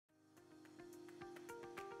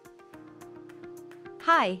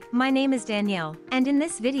Hi, my name is Danielle, and in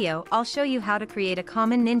this video I'll show you how to create a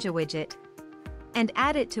common Ninja widget and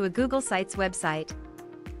add it to a Google Sites website.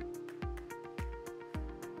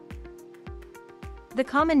 The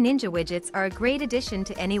common Ninja widgets are a great addition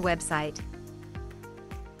to any website.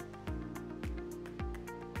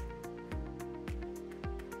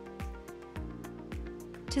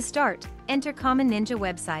 To start, enter Common Ninja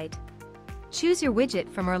website. Choose your widget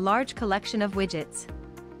from our large collection of widgets.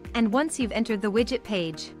 And once you've entered the widget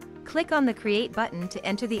page, click on the Create button to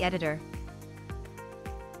enter the editor.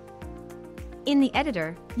 In the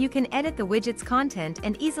editor, you can edit the widget's content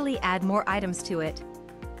and easily add more items to it.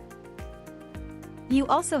 You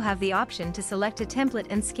also have the option to select a template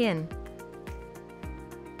and skin.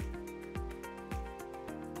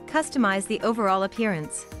 Customize the overall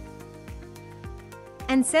appearance.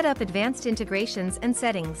 And set up advanced integrations and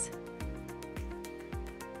settings.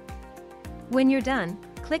 When you're done,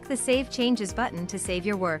 click the Save Changes button to save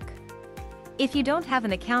your work. If you don't have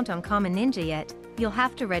an account on Common Ninja yet, you'll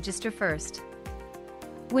have to register first.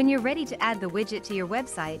 When you're ready to add the widget to your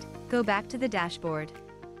website, go back to the dashboard.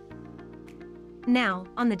 Now,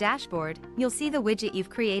 on the dashboard, you'll see the widget you've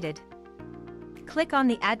created. Click on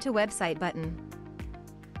the Add to Website button.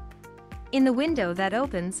 In the window that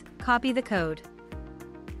opens, copy the code.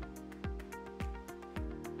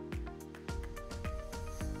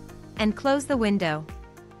 And close the window.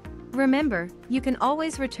 Remember, you can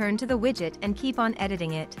always return to the widget and keep on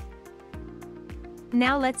editing it.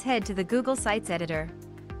 Now let's head to the Google Sites editor.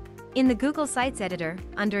 In the Google Sites editor,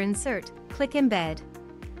 under Insert, click Embed.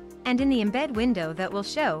 And in the Embed window that will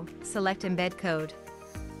show, select Embed Code.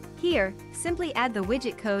 Here, simply add the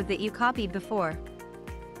widget code that you copied before.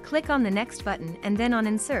 Click on the Next button and then on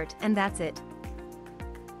Insert, and that's it.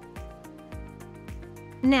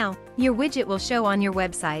 Now, your widget will show on your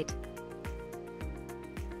website.